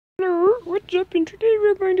what's up? And today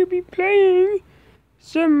we're going to be playing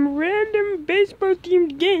some random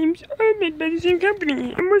baseball-themed games all made by the same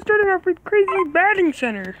company. And we're starting off with Crazy Batting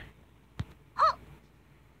Center.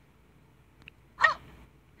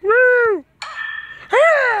 Woo!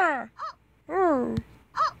 Ah! Oh.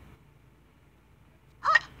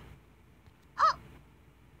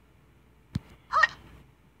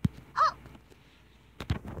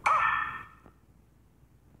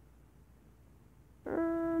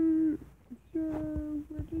 So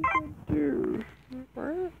what does that do?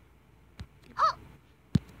 What?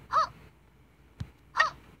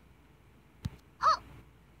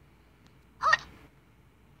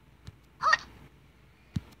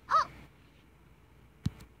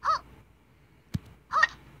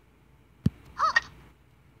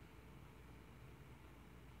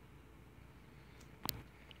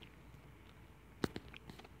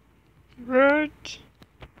 What?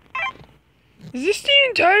 Is this the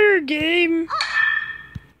entire game?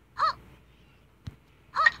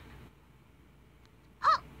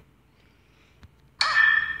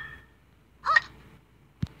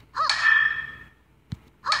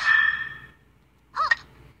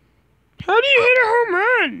 How do you hit a home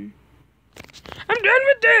run? I'm done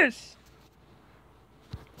with this.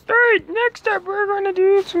 Alright, next up we're going to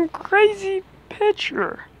do some crazy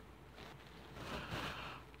pitcher.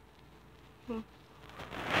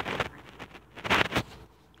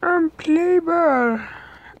 Play ball.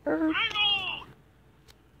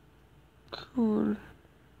 Cool.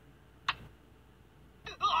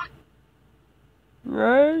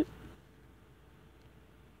 Right?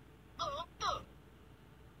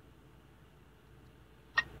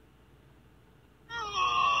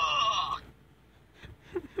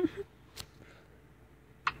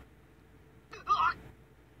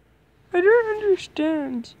 I don't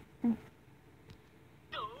understand.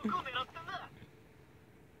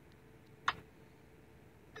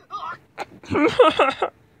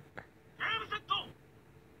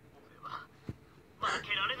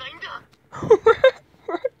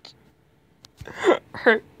 What?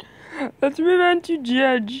 Alright, let's move on to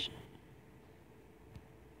Judge.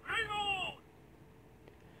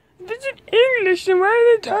 This is English, then why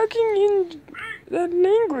are they talking in that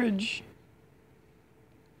language?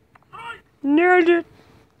 Nailed it.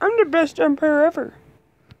 I'm the best umpire ever.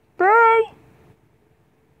 Bye.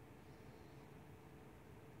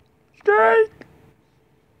 Strike.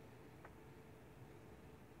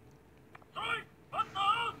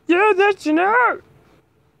 Yeah, that's an out.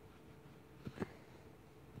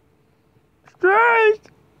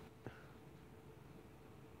 Strike.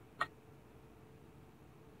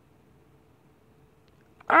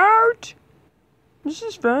 Out. This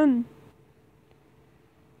is fun.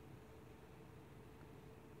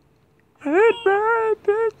 Hit by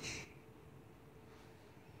pitch.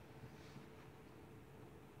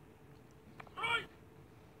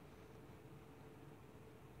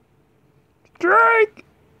 Strike.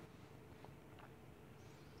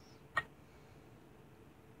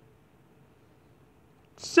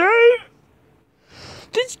 Save.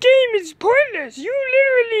 This game is pointless. You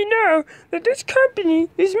literally know that this company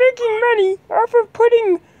is making money off of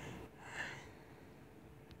putting...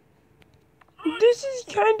 This is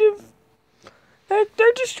kind of... like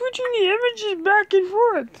they're just switching the images back and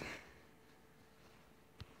forth.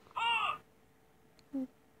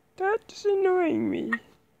 That's annoying me.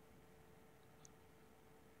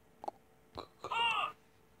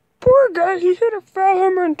 Poor guy, he hit a foul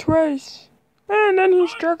home run twice. And then he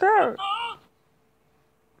struck out.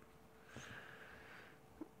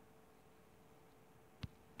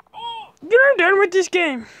 I'm done with this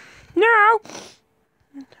game. Now,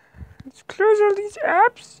 let's close all these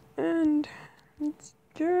apps and let's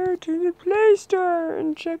go to the Play Store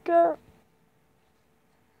and check out.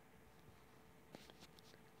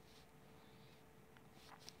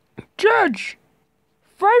 Judge!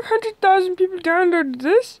 500,000 people downloaded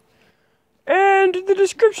this. And the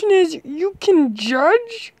description is, you can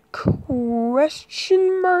judge?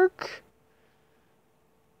 Question mark.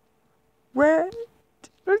 What?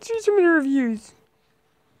 Let's see some of the reviews.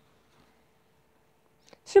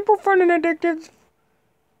 Simple, fun, and addictive.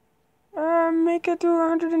 Make it to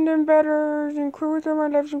 110 batters. Include with my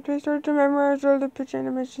left and Play Store to memorize all the pitch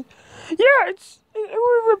animations. Yeah, it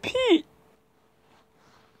will repeat.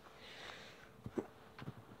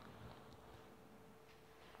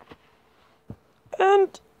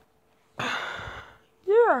 And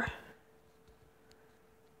yeah.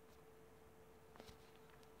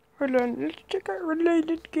 Hold on, let's check out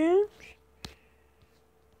related games.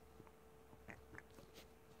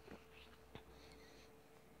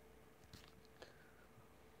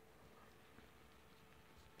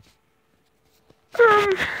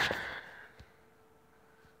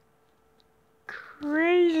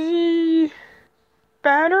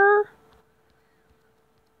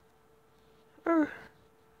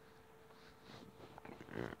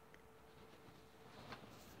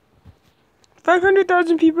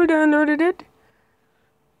 500,000 people downloaded it.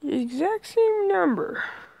 The exact same number.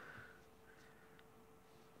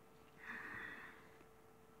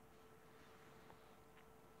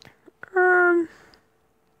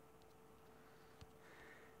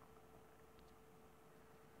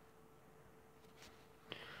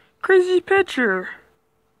 Crazy picture.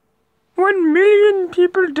 1 million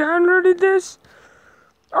people downloaded this.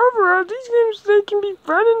 Overall, these games, they can be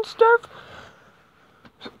fun and stuff,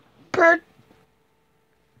 but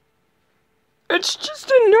it's just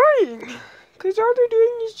annoying, because all they're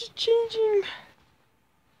doing is just changing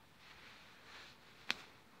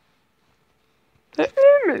the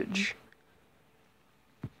image.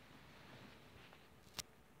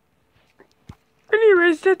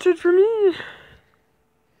 Anyways, that's it for me.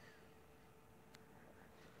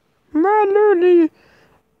 Maloli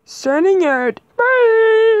signing out. Bye!